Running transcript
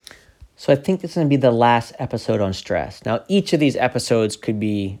So I think this is going to be the last episode on stress. Now, each of these episodes could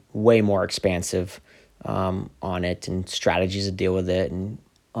be way more expansive on it and strategies to deal with it and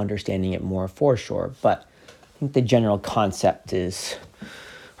understanding it more for sure. But I think the general concepts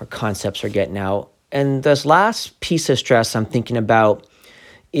are getting out. And this last piece of stress I'm thinking about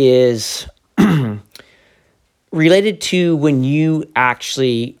is related to when you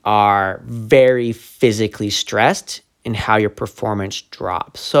actually are very physically stressed and how your performance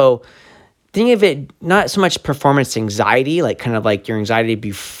drops. So think of it not so much performance anxiety, like kind of like your anxiety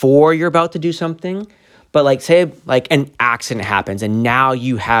before you're about to do something, but like say like an accident happens and now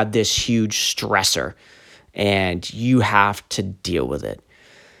you have this huge stressor and you have to deal with it.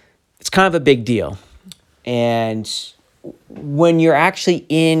 It's kind of a big deal. And when you're actually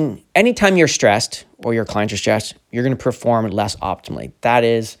anytime you're stressed or your clients are stressed, you're going to perform less optimally. That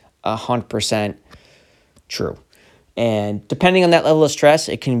is 100% true. And depending on that level of stress,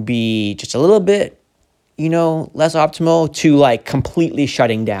 it can be just a little bit, less optimal to like completely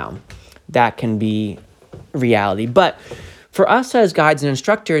shutting down. That can be reality. But for us as guides and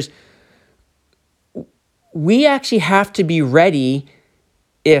instructors, we actually have to be ready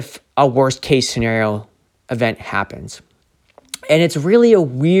if a worst case scenario event happens. And it's really a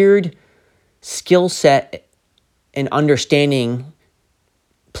weird skill set and understanding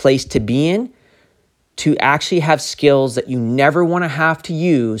place to be in, to actually have skills that you never want to have to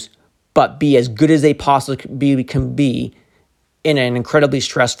use, but be as good as they possibly can be in an incredibly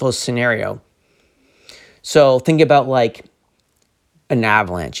stressful scenario. So think about like an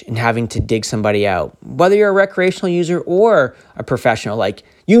avalanche and having to dig somebody out. Whether you're a recreational user or a professional, like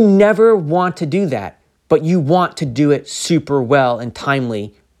you never want to do that, but you want to do it super well and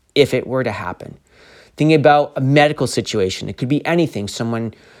timely if it were to happen. Thinking about a medical situation, it could be anything.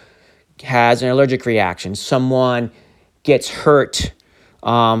 Someone has an allergic reaction, someone gets hurt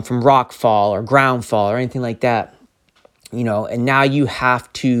from rock fall or ground fall or anything like that, and now you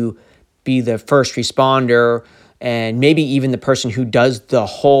have to be the first responder and maybe even the person who does the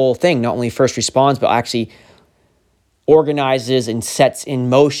whole thing, not only first responds, but actually organizes and sets in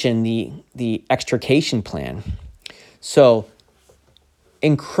motion the extrication plan. So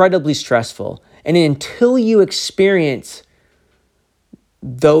incredibly stressful. And until you experience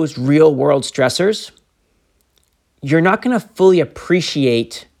those real world stressors, you're not going to fully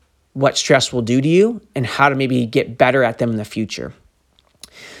appreciate what stress will do to you and how to maybe get better at them in the future.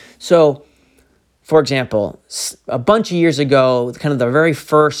 So, for example, a bunch of years ago, kind of the very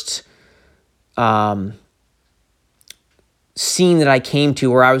first scene that I came to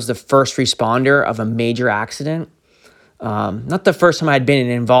where I was the first responder of a major accident, not the first time I'd been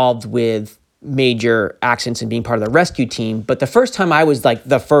involved with major accidents and being part of the rescue team, but the first time I was like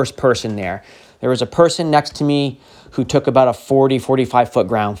the first person there. There was a person next to me who took about a 45 foot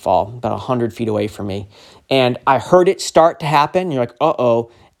ground fall, about 100 feet away from me. And I heard it start to happen. You're like, uh-oh.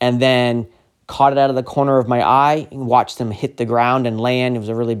 And then caught it out of the corner of my eye and watched them hit the ground and land. It was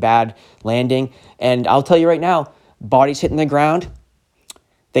a really bad landing. And I'll tell you right now, bodies hitting the ground,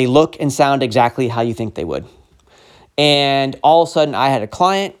 they look and sound exactly how you think they would. And all of a sudden I had a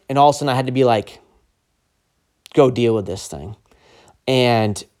client, and all of a sudden I had to be like, go deal with this thing.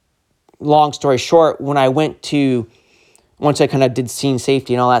 And long story short, once I kind of did scene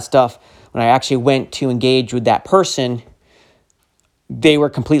safety and all that stuff, when I actually went to engage with that person, they were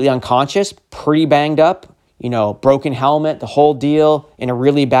completely unconscious, pretty banged up, broken helmet, the whole deal, in a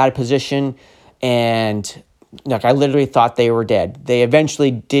really bad position. And look, I literally thought they were dead. They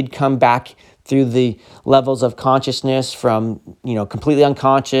eventually did come back through the levels of consciousness from, completely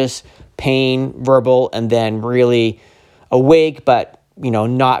unconscious, pain, verbal, and then really awake, but,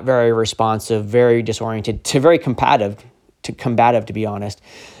 not very responsive, very disoriented, to very combative, to be honest.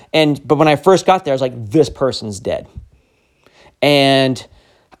 But when I first got there, I was like, this person's dead. And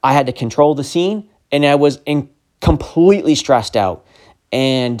I had to control the scene, and I was completely stressed out.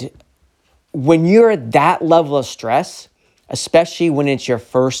 And when you're at that level of stress, especially when it's your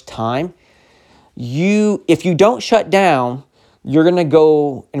first time, if you don't shut down, you're going to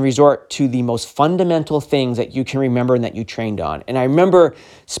go and resort to the most fundamental things that you can remember and that you trained on. And I remember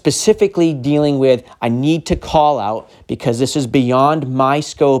specifically dealing with, I need to call out because this is beyond my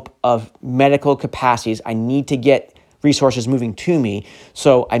scope of medical capacities. I need to get resources moving to me.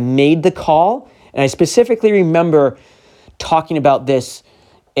 So I made the call, and I specifically remember talking about this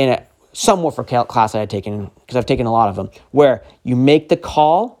in some Wolfer class I had taken, because I've taken a lot of them, where you make the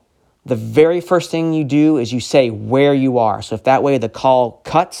call. The very first thing you do is you say where you are. So if that way the call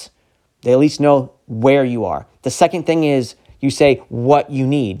cuts, they at least know where you are. The second thing is you say what you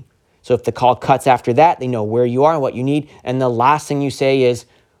need. So if the call cuts after that, they know where you are and what you need. And the last thing you say is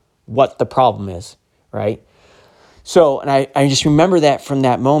what the problem is, right? So, and I just remember that from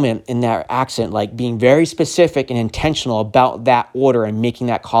that moment in that accident, like being very specific and intentional about that order and making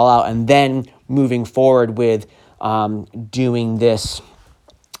that call out, and then moving forward with doing this,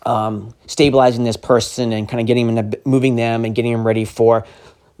 stabilizing this person and kind of getting them, moving them and getting them ready for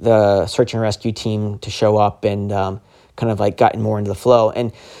the search and rescue team to show up, and kind of like gotten more into the flow.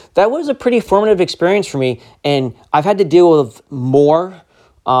 And that was a pretty formative experience for me. And I've had to deal with more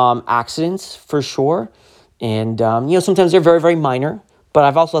accidents for sure. And, sometimes they're very, very minor, but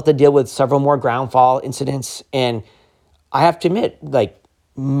I've also had to deal with several more ground fall incidents. And I have to admit, like,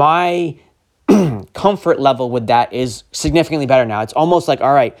 my comfort level with that is significantly better now. It's almost like,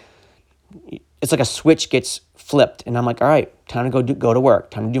 all right, it's like a switch gets flipped. And I'm like, all right, time to go to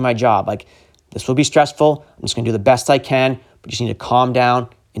work, time to do my job. Like, this will be stressful. I'm just going to do the best I can, but you just need to calm down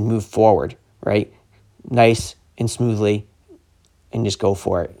and move forward, right? Nice and smoothly. And just go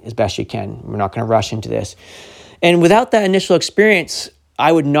for it as best you can. We're not going to rush into this. And without that initial experience,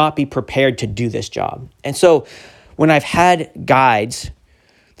 I would not be prepared to do this job. And so when I've had guides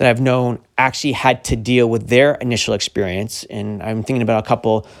that I've known actually had to deal with their initial experience, and I'm thinking about a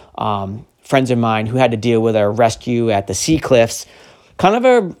couple friends of mine who had to deal with a rescue at the Sea Cliffs, kind of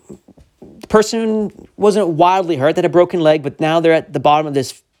a person wasn't wildly hurt, that had a broken leg, but now they're at the bottom of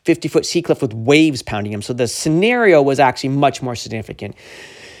this 50-foot sea cliff with waves pounding them. So the scenario was actually much more significant.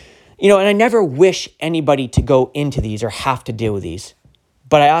 And I never wish anybody to go into these or have to deal with these.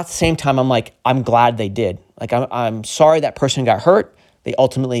 But at the same time, I'm like, I'm glad they did. Like, I'm sorry that person got hurt. They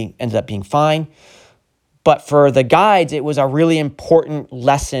ultimately ended up being fine. But for the guides, it was a really important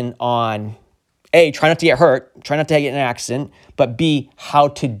lesson on, A, try not to get hurt, try not to get in an accident, but B, how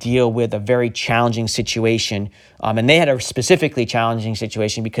to deal with a very challenging situation. And they had a specifically challenging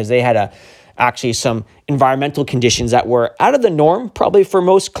situation because they had actually some environmental conditions that were out of the norm, probably for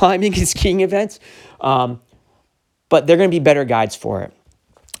most climbing and skiing events. But they're going to be better guides for it.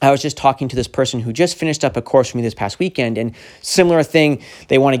 I was just talking to this person who just finished up a course with me this past weekend, and similar thing,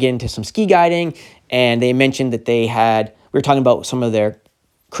 they want to get into some ski guiding, and they mentioned that we were talking about some of their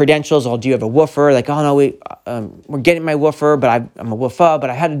credentials. Do you have a woofer? Like, oh no, we're getting my woofer, but I'm a woofer,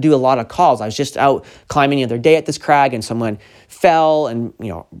 but I had to do a lot of calls. I was just out climbing the other day at this crag, and someone fell and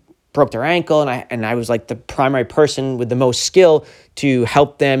broke their ankle, and I was like the primary person with the most skill to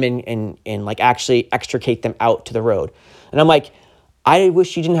help them and like actually extricate them out to the road. And I'm like, I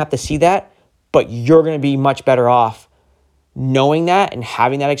wish you didn't have to see that, but you're going to be much better off knowing that and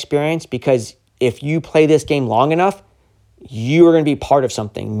having that experience, because if you play this game long enough, you are going to be part of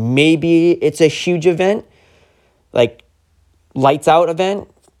something. Maybe it's a huge event, like lights out event.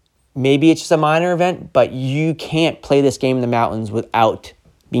 Maybe it's just a minor event, but you can't play this game in the mountains without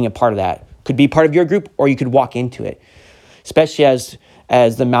being a part of that. Could be part of your group, or you could walk into it, especially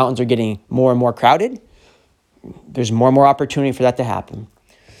as the mountains are getting more and more crowded. There's more and more opportunity for that to happen.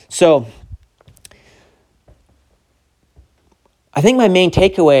 So I think my main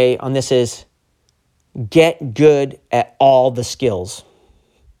takeaway on this is get good at all the skills,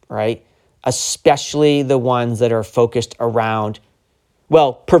 right? Especially the ones that are focused around,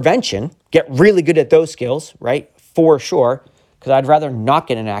 prevention. Get really good at those skills, right? For sure, because I'd rather not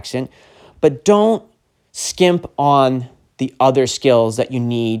get in an accident. But don't skimp on the other skills that you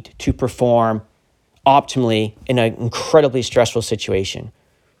need to perform optimally in an incredibly stressful situation.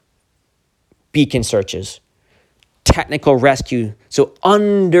 Beacon searches, technical rescue. So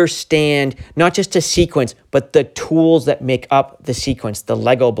understand not just the sequence, but the tools that make up the sequence, the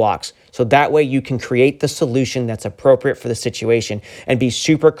Lego blocks. So that way you can create the solution that's appropriate for the situation and be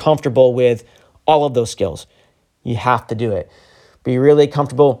super comfortable with all of those skills. You have to do it. Be really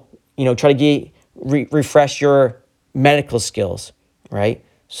comfortable, try to refresh your medical skills, right?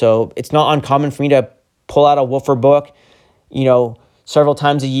 So it's not uncommon for me to pull out a woofer book, several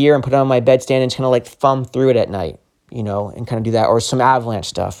times a year and put it on my bedstand and just kind of like thumb through it at night, and kind of do that, or some avalanche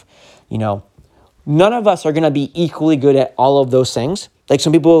stuff. None of us are going to be equally good at all of those things. Like,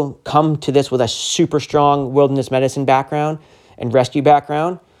 some people come to this with a super strong wilderness medicine background and rescue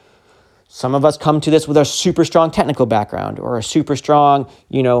background. Some of us come to this with a super strong technical background or a super strong,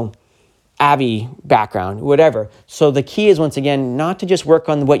 AVI background, whatever. So the key is, once again, not to just work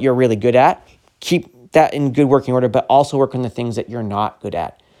on what you're really good at, keep that in good working order, but also work on the things that you're not good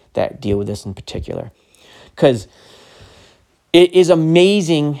at that deal with this in particular. Because it is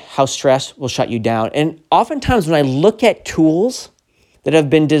amazing how stress will shut you down. And oftentimes when I look at tools that have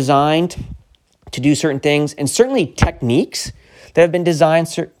been designed to do certain things, and certainly techniques that have been designed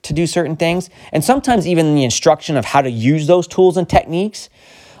to do certain things, and sometimes even the instruction of how to use those tools and techniques,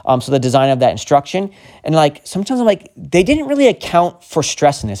 So the design of that instruction. And like, sometimes I'm like, they didn't really account for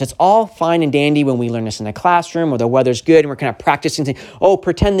stress in this. It's all fine and dandy when we learn this in the classroom or the weather's good and we're kind of practicing saying, oh,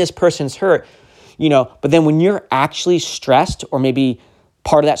 pretend this person's hurt, but then when you're actually stressed, or maybe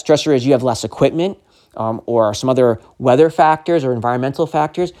part of that stressor is you have less equipment, or some other weather factors or environmental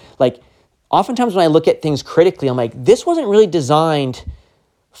factors, like oftentimes when I look at things critically, I'm like, this wasn't really designed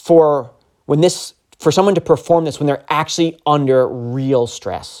for someone to perform this when they're actually under real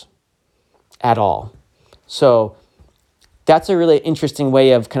stress at all. So that's a really interesting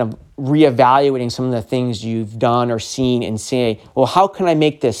way of kind of reevaluating some of the things you've done or seen and say, well, how can I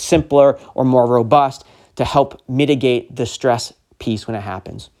make this simpler or more robust to help mitigate the stress piece when it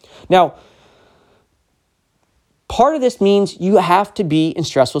happens? Now, part of this means you have to be in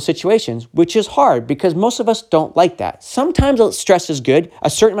stressful situations, which is hard because most of us don't like that. Sometimes stress is good. A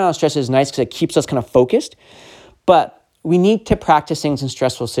certain amount of stress is nice because it keeps us kind of focused, but we need to practice things in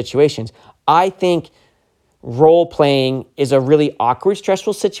stressful situations. I think role playing is a really awkward,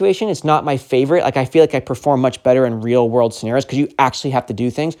 stressful situation. It's not my favorite. Like, I feel like I perform much better in real world scenarios because you actually have to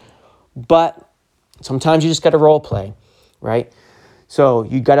do things, but sometimes you just got to role play, right? So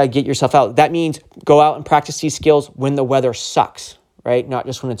you got to get yourself out. That means go out and practice these skills when the weather sucks, right? Not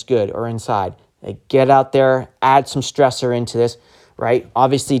just when it's good or inside. Like, get out there, add some stressor into this, right?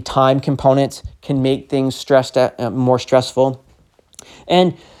 Obviously, time components can make things more stressful.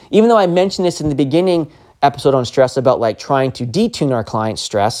 And even though I mentioned this in the beginning episode on stress about like trying to detune our client's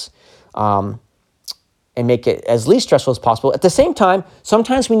stress and make it as least stressful as possible, at the same time,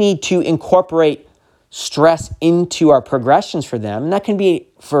 sometimes we need to incorporate stress into our progressions for them. And that can be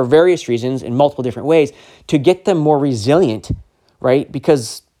for various reasons in multiple different ways to get them more resilient, right?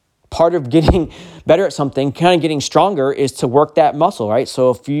 Because part of getting better at something, kind of getting stronger, is to work that muscle, right?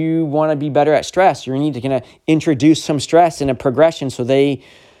 So if you want to be better at stress, you need to kind of introduce some stress in a progression so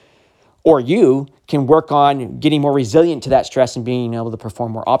you can work on getting more resilient to that stress and being able to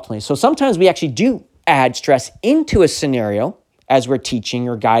perform more optimally. So sometimes we actually do add stress into a scenario as we're teaching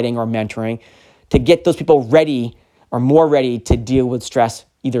or guiding or mentoring to get those people ready or more ready to deal with stress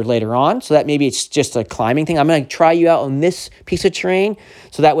either later on. So that maybe it's just a climbing thing. I'm going to try you out on this piece of terrain.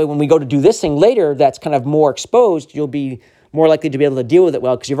 So that way, when we go to do this thing later, that's kind of more exposed, you'll be more likely to be able to deal with it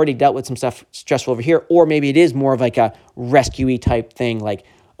well because you've already dealt with some stuff stressful over here. Or maybe it is more of like a rescue-y type thing. Like,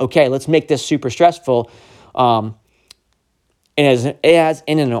 okay, let's make this super stressful and as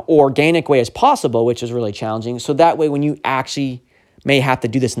in an organic way as possible, which is really challenging. So that way, when you actually may have to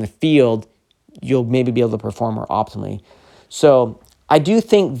do this in the field, you'll maybe be able to perform more optimally. So I do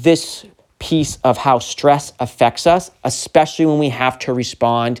think this piece of how stress affects us, especially when we have to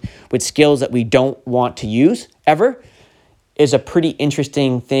respond with skills that we don't want to use ever, is a pretty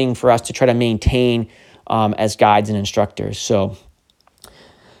interesting thing for us to try to maintain as guides and instructors. So,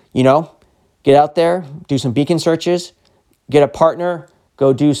 get out there, do some beacon searches, get a partner,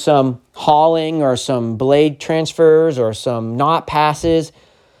 go do some hauling or some blade transfers or some knot passes,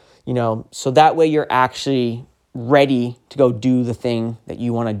 so that way you're actually ready to go do the thing that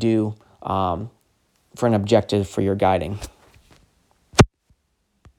you want to do for an objective for your guiding.